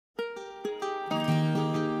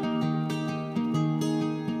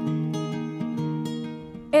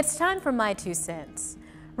It's time for my 2 cents.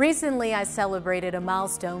 Recently, I celebrated a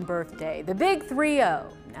milestone birthday, the big 3-0.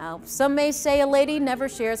 Now, some may say a lady never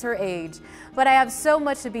shares her age, but I have so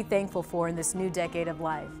much to be thankful for in this new decade of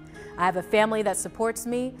life. I have a family that supports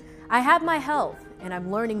me, I have my health, and I'm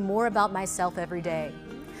learning more about myself every day.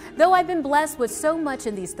 Though I've been blessed with so much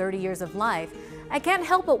in these 30 years of life, I can't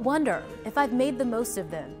help but wonder if I've made the most of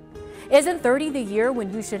them. Isn't 30 the year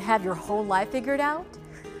when you should have your whole life figured out?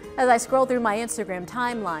 As I scroll through my Instagram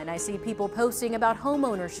timeline, I see people posting about home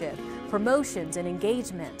ownership, promotions, and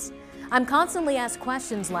engagements. I'm constantly asked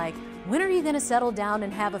questions like, when are you going to settle down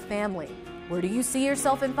and have a family? Where do you see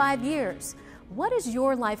yourself in 5 years? What is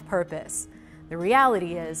your life purpose? The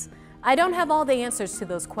reality is, I don't have all the answers to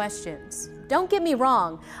those questions. Don't get me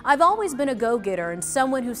wrong, I've always been a go-getter and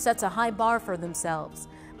someone who sets a high bar for themselves.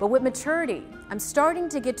 But with maturity, I'm starting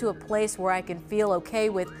to get to a place where I can feel okay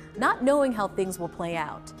with not knowing how things will play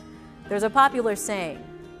out. There's a popular saying,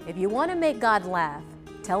 if you want to make God laugh,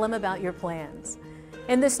 tell him about your plans.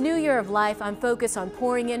 In this new year of life, I'm focused on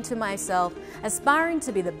pouring into myself, aspiring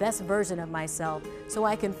to be the best version of myself so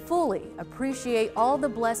I can fully appreciate all the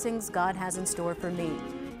blessings God has in store for me.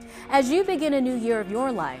 As you begin a new year of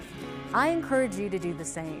your life, I encourage you to do the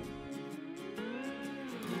same.